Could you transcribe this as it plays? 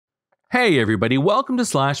Hey everybody, welcome to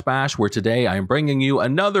Slash Bash, where today I am bringing you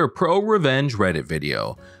another proRevenge Reddit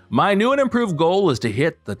video. My new and improved goal is to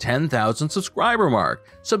hit the 10,000 subscriber mark.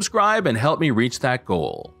 Subscribe and help me reach that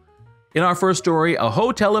goal. In our first story, a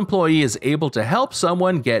hotel employee is able to help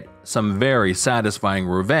someone get some very satisfying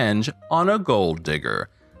revenge on a gold digger.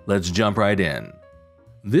 Let's jump right in.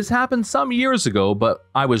 This happened some years ago, but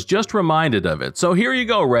I was just reminded of it, so here you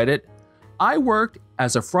go, Reddit. I worked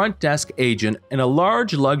as a front desk agent in a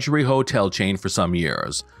large luxury hotel chain for some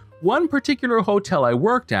years. One particular hotel I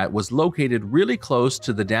worked at was located really close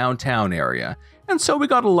to the downtown area, and so we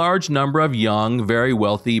got a large number of young, very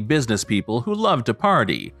wealthy business people who loved to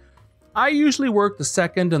party. I usually worked the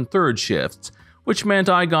second and third shifts, which meant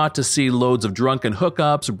I got to see loads of drunken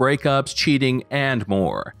hookups, breakups, cheating, and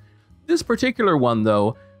more. This particular one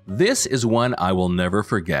though, this is one I will never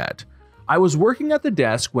forget. I was working at the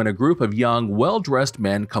desk when a group of young, well-dressed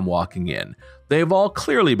men come walking in. They've all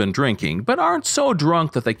clearly been drinking, but aren't so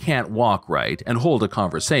drunk that they can't walk right and hold a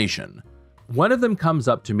conversation. One of them comes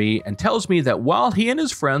up to me and tells me that while he and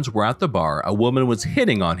his friends were at the bar, a woman was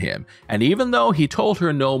hitting on him, and even though he told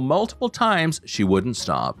her no multiple times, she wouldn't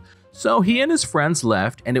stop. So he and his friends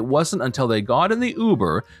left, and it wasn't until they got in the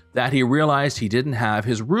Uber that he realized he didn't have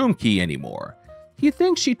his room key anymore. He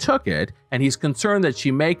thinks she took it, and he's concerned that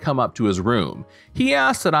she may come up to his room. He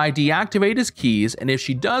asks that I deactivate his keys, and if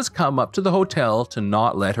she does come up to the hotel, to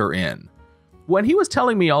not let her in. When he was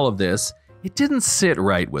telling me all of this, it didn't sit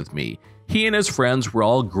right with me. He and his friends were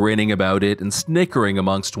all grinning about it and snickering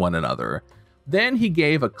amongst one another. Then he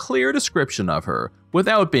gave a clear description of her,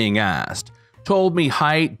 without being asked. Told me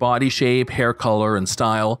height, body shape, hair color, and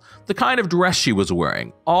style, the kind of dress she was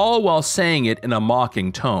wearing, all while saying it in a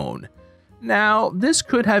mocking tone. Now, this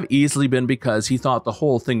could have easily been because he thought the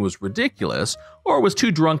whole thing was ridiculous or was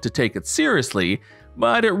too drunk to take it seriously,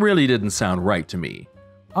 but it really didn't sound right to me.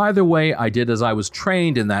 Either way, I did as I was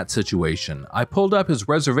trained in that situation. I pulled up his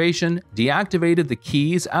reservation, deactivated the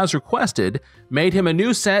keys as requested, made him a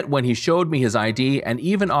new set when he showed me his ID, and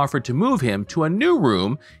even offered to move him to a new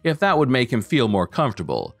room if that would make him feel more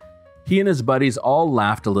comfortable. He and his buddies all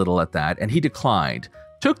laughed a little at that, and he declined,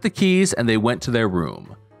 took the keys, and they went to their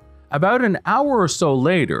room. About an hour or so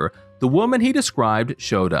later, the woman he described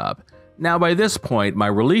showed up. Now by this point, my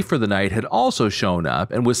relief for the night had also shown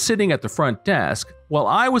up and was sitting at the front desk while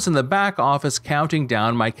I was in the back office counting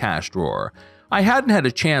down my cash drawer. I hadn't had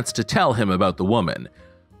a chance to tell him about the woman.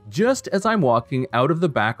 Just as I'm walking out of the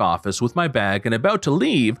back office with my bag and about to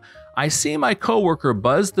leave, I see my coworker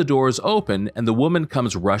buzz the doors open and the woman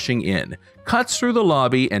comes rushing in, cuts through the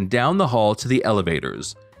lobby and down the hall to the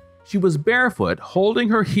elevators. She was barefoot, holding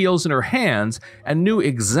her heels in her hands, and knew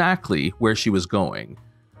exactly where she was going.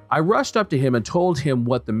 I rushed up to him and told him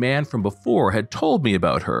what the man from before had told me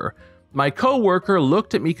about her. My coworker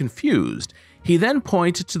looked at me confused. He then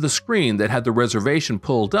pointed to the screen that had the reservation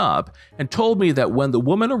pulled up and told me that when the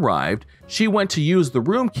woman arrived, she went to use the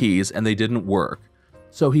room keys and they didn't work.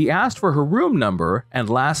 So he asked for her room number and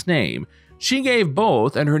last name. She gave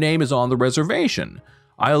both and her name is on the reservation.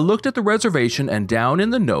 I looked at the reservation and down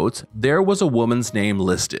in the notes, there was a woman's name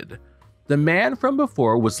listed. The man from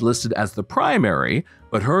before was listed as the primary,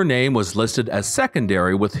 but her name was listed as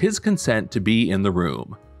secondary with his consent to be in the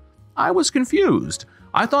room. I was confused.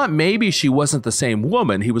 I thought maybe she wasn't the same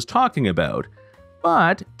woman he was talking about.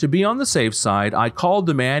 But to be on the safe side, I called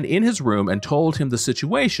the man in his room and told him the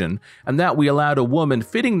situation and that we allowed a woman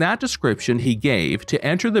fitting that description he gave to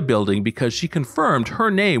enter the building because she confirmed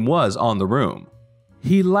her name was on the room.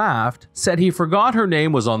 He laughed, said he forgot her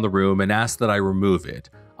name was on the room and asked that I remove it.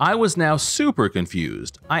 I was now super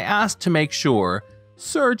confused. I asked to make sure,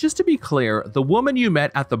 "Sir, just to be clear, the woman you met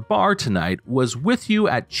at the bar tonight was with you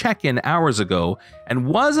at check-in hours ago and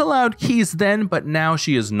was allowed keys then, but now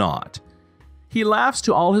she is not." He laughs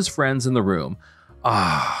to all his friends in the room.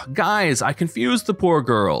 Guys, I confused the poor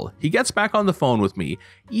girl. He gets back on the phone with me.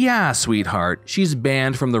 "Yeah, sweetheart, she's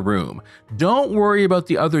banned from the room. Don't worry about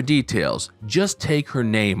the other details, just take her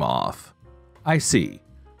name off." I see.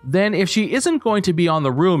 Then if she isn't going to be on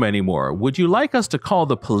the room anymore, would you like us to call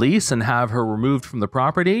the police and have her removed from the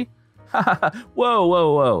property?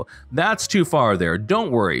 Whoa, that's too far there.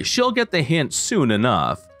 Don't worry, she'll get the hint soon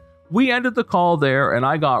enough. We ended the call there and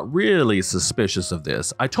I got really suspicious of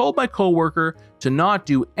this. I told my coworker to not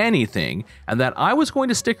do anything and that I was going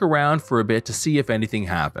to stick around for a bit to see if anything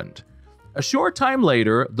happened. A short time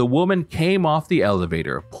later, the woman came off the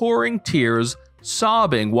elevator, pouring tears,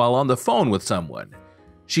 sobbing while on the phone with someone.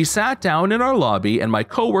 She sat down in our lobby and my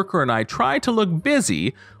coworker and I tried to look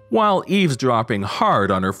busy while eavesdropping hard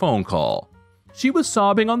on her phone call. She was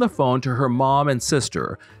sobbing on the phone to her mom and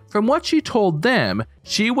sister. From what she told them,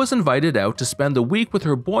 she was invited out to spend the week with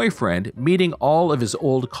her boyfriend, meeting all of his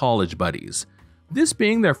old college buddies. This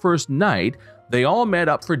being their first night, they all met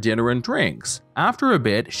up for dinner and drinks. After a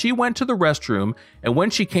bit, she went to the restroom, and when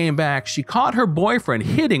she came back, she caught her boyfriend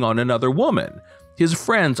hitting on another woman. His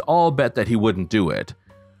friends all bet that he wouldn't do it.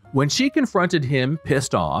 When she confronted him,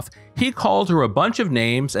 pissed off, he called her a bunch of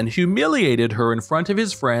names and humiliated her in front of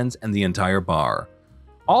his friends and the entire bar.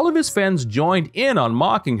 All of his friends joined in on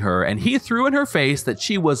mocking her, and he threw in her face that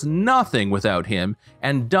she was nothing without him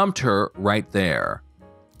and dumped her right there.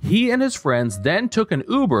 He and his friends then took an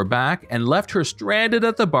Uber back and left her stranded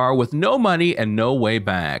at the bar with no money and no way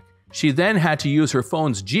back. She then had to use her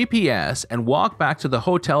phone's GPS and walk back to the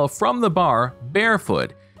hotel from the bar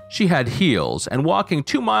barefoot. She had heels, and walking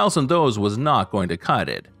 2 miles in those was not going to cut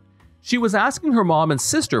it. She was asking her mom and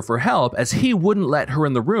sister for help as he wouldn't let her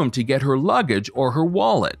in the room to get her luggage or her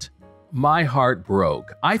wallet. My heart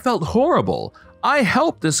broke. I felt horrible. I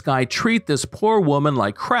helped this guy treat this poor woman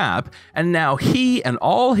like crap, and now he and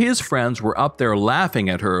all his friends were up there laughing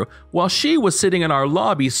at her while she was sitting in our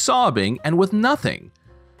lobby sobbing and with nothing.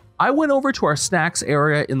 I went over to our snacks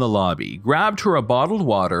area in the lobby, grabbed her a bottled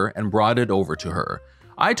water, and brought it over to her.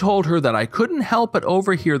 I told her that I couldn't help but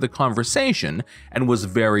overhear the conversation and was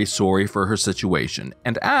very sorry for her situation,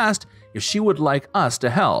 and asked if she would like us to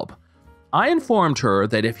help. I informed her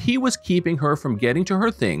that if he was keeping her from getting to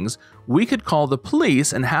her things, we could call the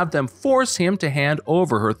police and have them force him to hand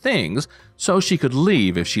over her things so she could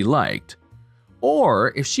leave if she liked.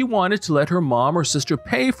 Or if she wanted to let her mom or sister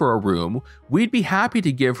pay for a room, we'd be happy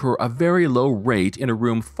to give her a very low rate in a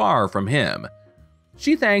room far from him.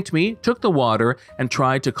 She thanked me, took the water, and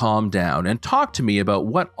tried to calm down and talk to me about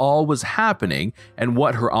what all was happening and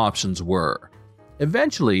what her options were.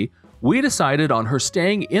 Eventually, we decided on her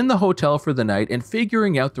staying in the hotel for the night and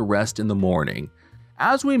figuring out the rest in the morning.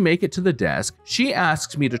 As we make it to the desk, she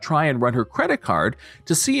asks me to try and run her credit card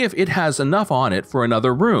to see if it has enough on it for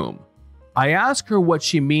another room. I ask her what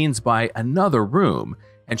she means by another room,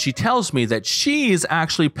 and she tells me that she's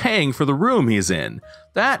actually paying for the room he's in.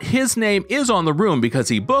 That his name is on the room because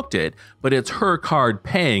he booked it, but it's her card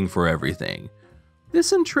paying for everything.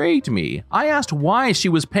 This intrigued me. I asked why she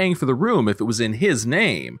was paying for the room if it was in his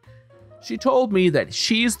name. She told me that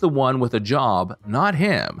she's the one with a job, not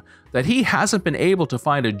him, that he hasn't been able to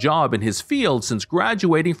find a job in his field since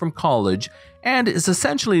graduating from college and is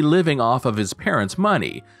essentially living off of his parents'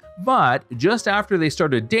 money. But just after they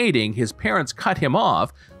started dating, his parents cut him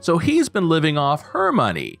off, so he's been living off her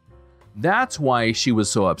money. That's why she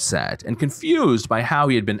was so upset and confused by how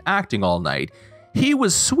he had been acting all night. He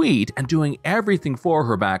was sweet and doing everything for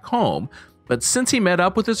her back home, but since he met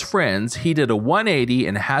up with his friends, he did a 180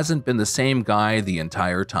 and hasn't been the same guy the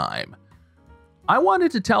entire time. I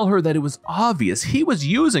wanted to tell her that it was obvious he was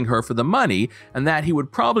using her for the money and that he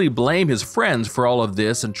would probably blame his friends for all of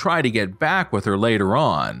this and try to get back with her later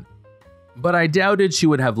on. But I doubted she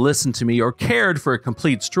would have listened to me or cared for a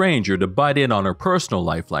complete stranger to butt in on her personal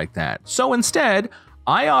life like that. So instead,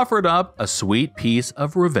 I offered up a sweet piece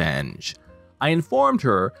of revenge. I informed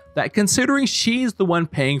her that considering she's the one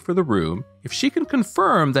paying for the room, if she can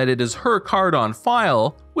confirm that it is her card on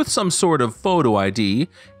file with some sort of photo ID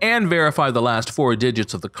and verify the last 4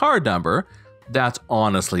 digits of the card number, that's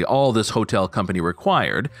honestly all this hotel company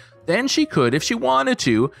required, then she could, if she wanted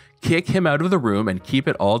to, kick him out of the room and keep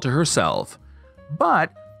it all to herself.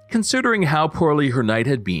 But considering how poorly her night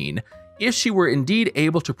had been, if she were indeed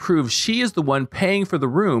able to prove she is the one paying for the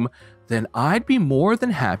room, then I'd be more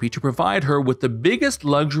than happy to provide her with the biggest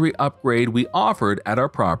luxury upgrade we offered at our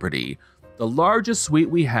property. The largest suite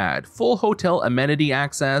we had, full hotel amenity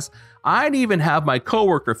access. I'd even have my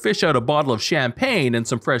coworker fish out a bottle of champagne and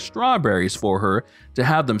some fresh strawberries for her to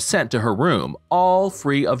have them sent to her room, all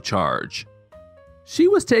free of charge. She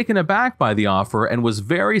was taken aback by the offer and was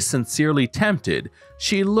very sincerely tempted.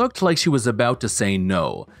 She looked like she was about to say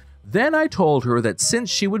no. Then I told her that since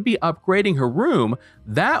she would be upgrading her room,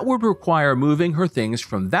 that would require moving her things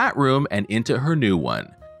from that room and into her new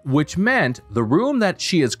one, which meant the room that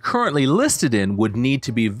she is currently listed in would need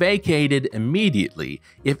to be vacated immediately.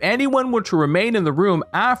 If anyone were to remain in the room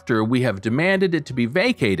after we have demanded it to be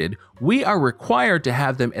vacated, we are required to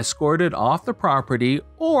have them escorted off the property,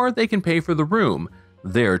 or they can pay for the room,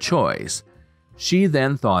 their choice. She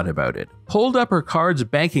then thought about it, pulled up her card's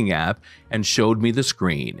banking app, and showed me the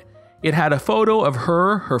screen. It had a photo of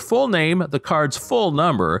her, her full name, the card's full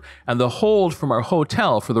number, and the hold from our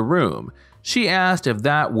hotel for the room. She asked if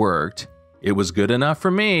that worked. It was good enough for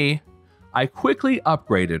me. I quickly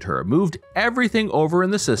upgraded her, moved everything over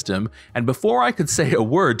in the system, and before I could say a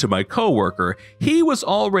word to my coworker, he was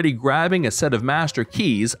already grabbing a set of master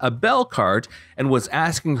keys, a bell cart, and was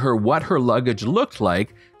asking her what her luggage looked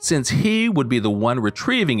like since he would be the one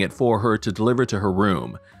retrieving it for her to deliver to her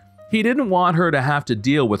room. He didn't want her to have to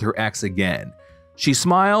deal with her ex again. She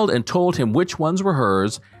smiled and told him which ones were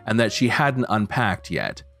hers and that she hadn't unpacked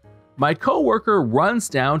yet. My coworker runs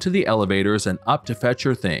down to the elevators and up to fetch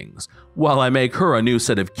her things, while I make her a new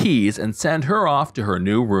set of keys and send her off to her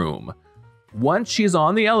new room. Once she's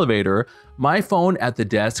on the elevator, my phone at the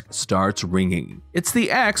desk starts ringing. It's the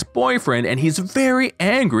ex-boyfriend, and he's very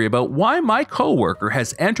angry about why my coworker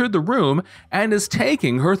has entered the room and is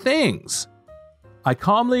taking her things. I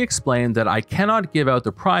calmly explained that I cannot give out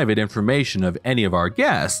the private information of any of our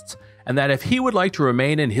guests, and that if he would like to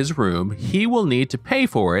remain in his room, he will need to pay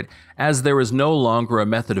for it as there is no longer a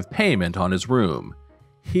method of payment on his room.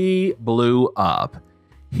 He blew up.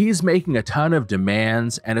 He's making a ton of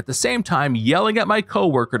demands and at the same time yelling at my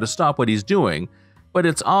coworker to stop what he's doing, but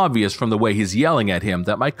it's obvious from the way he's yelling at him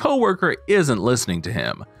that my coworker isn't listening to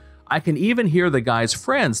him. I can even hear the guy's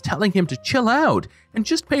friends telling him to chill out and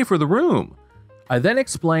just pay for the room. I then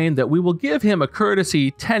explained that we will give him a courtesy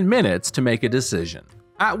 10 minutes to make a decision.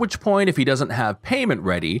 At which point, if he doesn't have payment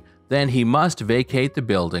ready, then he must vacate the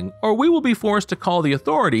building or we will be forced to call the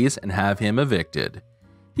authorities and have him evicted.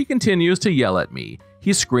 He continues to yell at me.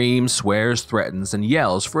 He screams, swears, threatens, and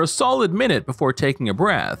yells for a solid minute before taking a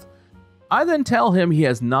breath. I then tell him he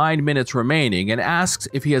has 9 minutes remaining and asks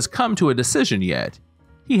if he has come to a decision yet.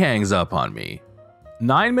 He hangs up on me.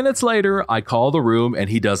 9 minutes later, I call the room and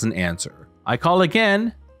he doesn't answer. I call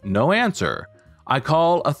again, no answer. I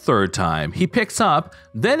call a third time. He picks up,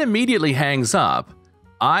 then immediately hangs up.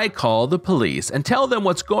 I call the police and tell them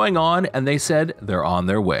what's going on, and they said they're on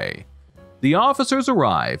their way. The officers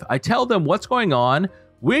arrive. I tell them what's going on.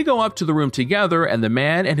 We go up to the room together, and the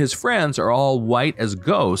man and his friends are all white as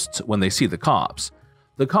ghosts when they see the cops.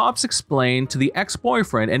 The cops explain to the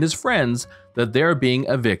ex-boyfriend and his friends that they're being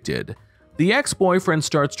evicted. The ex-boyfriend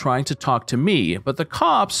starts trying to talk to me, but the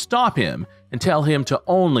cops stop him and tell him to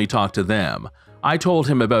only talk to them. I told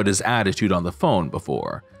him about his attitude on the phone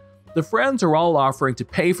before. The friends are all offering to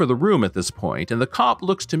pay for the room at this point, and the cop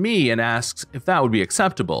looks to me and asks if that would be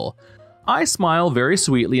acceptable. I smile very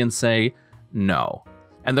sweetly and say, no.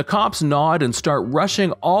 And the cops nod and start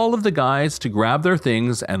rushing all of the guys to grab their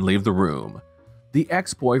things and leave the room. The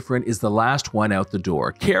ex-boyfriend is the last one out the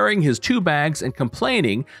door, carrying his 2 bags and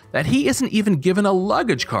complaining that he isn't even given a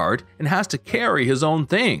luggage cart and has to carry his own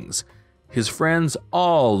things. His friends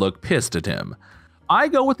all look pissed at him. I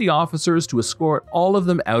go with the officers to escort all of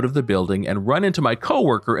them out of the building and run into my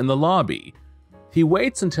coworker in the lobby. He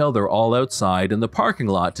waits until they're all outside in the parking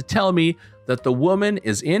lot to tell me that the woman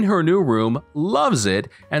is in her new room, loves it,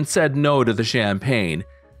 and said no to the champagne.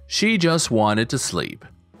 She just wanted to sleep.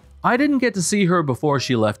 I didn't get to see her before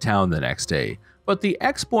she left town the next day, but the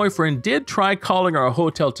ex-boyfriend did try calling our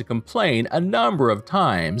hotel to complain a number of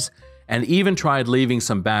times, and even tried leaving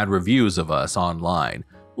some bad reviews of us online,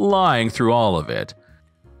 lying through all of it.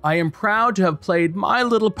 I am proud to have played my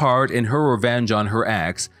little part in her revenge on her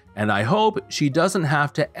ex, and I hope she doesn't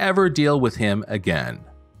have to ever deal with him again.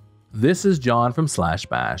 This is John from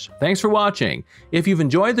 /bash. Thanks for watching. If you've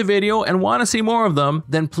enjoyed the video and want to see more of them,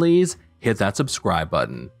 then please hit that subscribe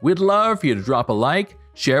button. We'd love for you to drop a like,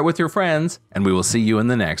 share it with your friends, and we will see you in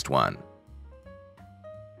the next one.